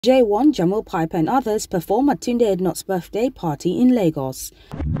Jaywon, Jamopyper and others perform at Tunde Ednut's birthday party in Lagos.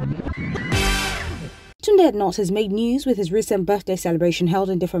 Tunde Ednut has made news with his recent birthday celebration held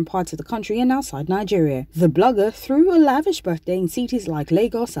in different parts of the country and outside Nigeria. The blogger threw a lavish birthday in cities like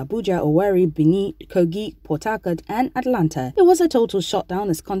Lagos, Abuja, Owerri, Benin, Kogi, Port Harcourt and Atlanta. It was a total shutdown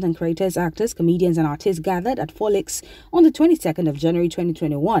as content creators, actors, comedians and artists gathered at Folix on the 22nd of January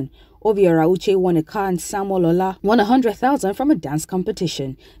 2021. Obiora Uche won a car and Samuel Ola won 100,000 from a dance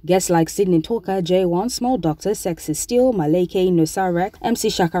competition. Guests like Sydney Talker, Jaywon, Small Doctor, Sexy Steel, Maleke, Nosarek, MC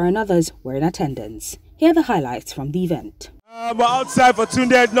Shakar and others were in attendance. Here are the highlights from the event. We're outside for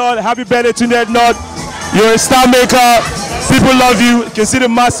Tunde Ednut. Happy birthday, Tunde Ednut. You're a star maker. People love you. You can see the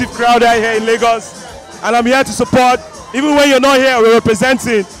massive crowd out here in Lagos. And I'm here to support. Even when you're not here, we're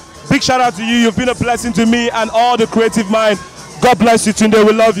representing. Big shout out to you. You've been a blessing to me and all the creative mind. God bless you, Tunde.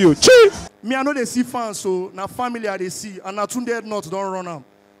 We love you. Chee! Me, I know they see fans, so now family they see. And now Tunde Ednut don't run out.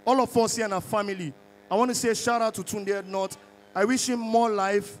 All of us here in our family. I want to say shout out to Tunde Ednut. I wish him more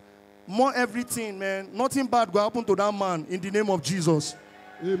life. More everything, man. Nothing bad will happen to that man in the name of Jesus.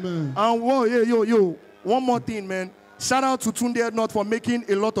 Amen. And whoa, yo. One more thing, man. Shout out to Tunde Ednut for making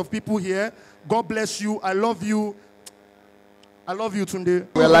a lot of people here. God bless you. I love you. I love you, Tunde.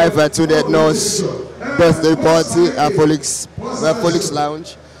 We're live at Tunde Ednut's birthday party at Folix. We're at Folix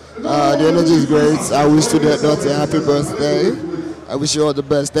Lounge. The energy is great. I wish Tunde Ednut a happy birthday. I wish you all the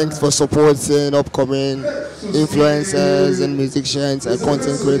best. Thanks for supporting upcoming influencers and musicians and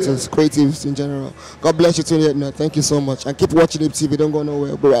content creators, creatives in general. God bless you, Tunde Ednut. Thank you so much. And keep watching HIPTV. Don't go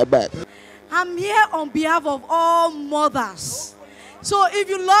nowhere. We'll be right back. I'm here on behalf of all mothers. So if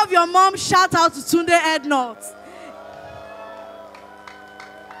you love your mom, shout out to Tunde Ednut.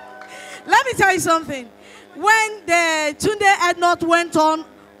 Let me tell you something. When the Tunde Ednut went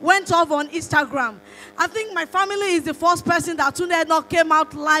off on Instagram, I think my family is the first person that Tunde Ednut came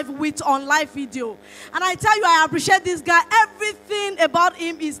out live with on live video. And I tell you, I appreciate this guy. Everything about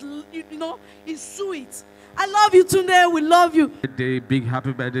him is, is sweet. I love you, Tunde. We love you. Big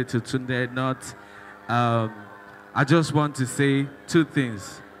happy birthday to Tunde Ednut. I just want to say two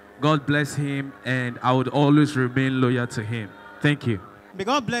things. God bless him, and I would always remain loyal to him. Thank you. May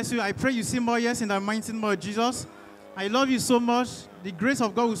God bless you. I pray you see more years in the mighty name of Jesus. I love you so much. The grace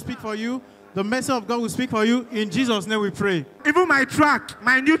of God will speak for you. The mercy of God will speak for you. In Jesus' name we pray. Even my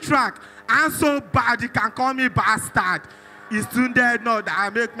new track, I'm so bad you can call me bastard. It's Tunde Ednut that I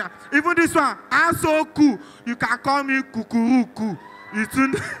make now. Even this one, I'm so cool, you can call me kukuruku. It's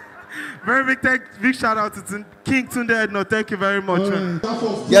Tunde. Very big shout out to King Tunde Ednut. Thank you very much.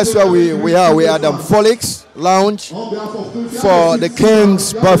 Yes, where we are. We are at the Folix Lounge for the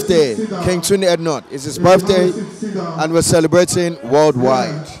King's birthday. King Tunde Ednut. It's his birthday, and we're celebrating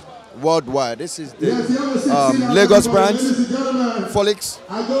worldwide. This is the Lagos branch, Folix,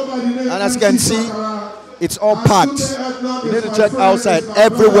 and as you can see, it's all packed. You need to check outside.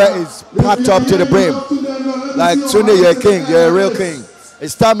 Everywhere is packed up to the brim. Like Tunde, you're a king. You're a real king. A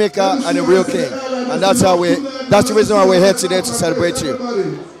star maker and a real king, and that's the reason why we're here today to celebrate you.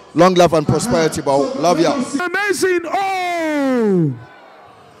 Long life and prosperity, but love you. Amazing! Oh,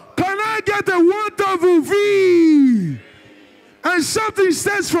 can I get a wonderful V? And something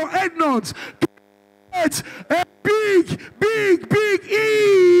stands for Ednut. Get a big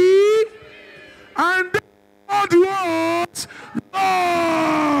E. And God wants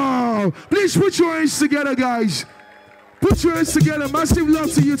love. Please put your hands together, guys. Put your hands together. Massive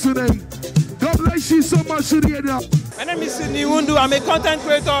love to you today. God bless you so much, Tunde Ednut. My name is Jaywon. I'm a content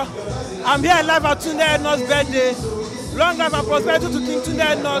creator. I'm here live at Tunde Ednut's birthday. Long life and prosperity to King Tunde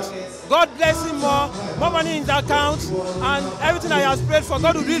Ednut. God bless him more money in the account, and everything that he has prayed for,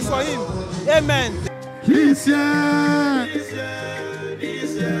 God will do it for him. Amen.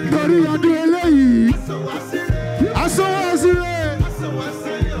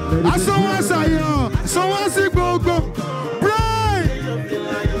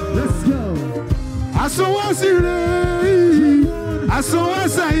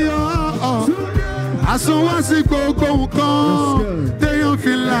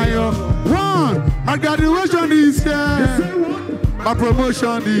 My graduation is here. My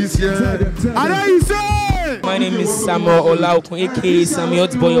promotion is here. And then you say, my name is Samuel Ola, aka Samuel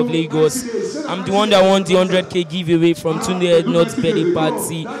Boy of Lagos. I'm the one that won the 100K giveaway from Tunde Ednut's birthday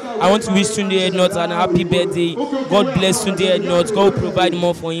party. I want to wish Tunde Ednut an happy birthday. God bless Tunde Ednut. God will provide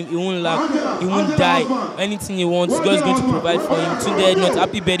more for him. He won't lack. He won't die. Anything he wants, God is going to provide for him. Tunde Ednut,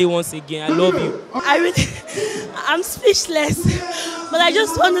 happy birthday once again. I love you. I'm speechless, but I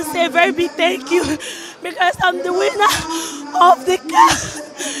just want to say a very big thank you because I'm the winner of the car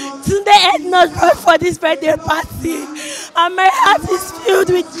Tunde Ednut brought for this birthday party. and my heart is filled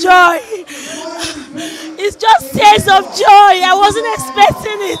with joy. It's just tears of joy. I wasn't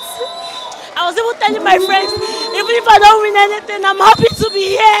expecting it. I was even telling my friends, even if I don't win anything, I'm happy to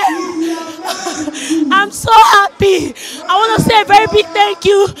be here. I'm so happy. I want to say a very big thank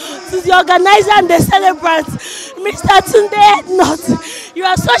you to the organizer and the celebrants, Mr. Tunde Ednut. You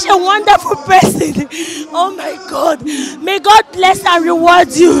are such a wonderful person. Oh my God. May God bless and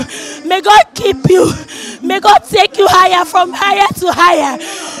reward you. May God keep you. May God take you higher, from higher to higher.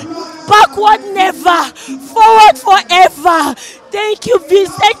 Backward never, forward forever. Thank you,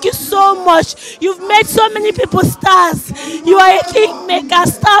 Vince. Thank you so much. You've made so many people stars. You are a king maker,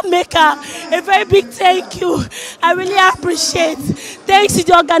 star maker. A very big thank you. I really appreciate. Thanks to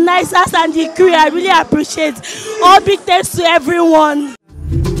the organizers and the crew. I really appreciate. All big thanks to everyone.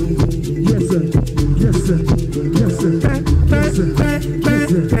 Yes, sir. Yes, sir. Yes, sir.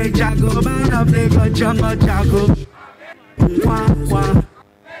 Hey, Jago, man, I play for Jago.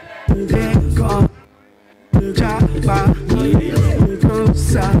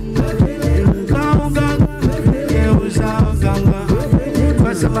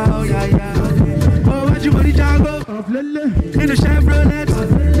 In the Chevrolet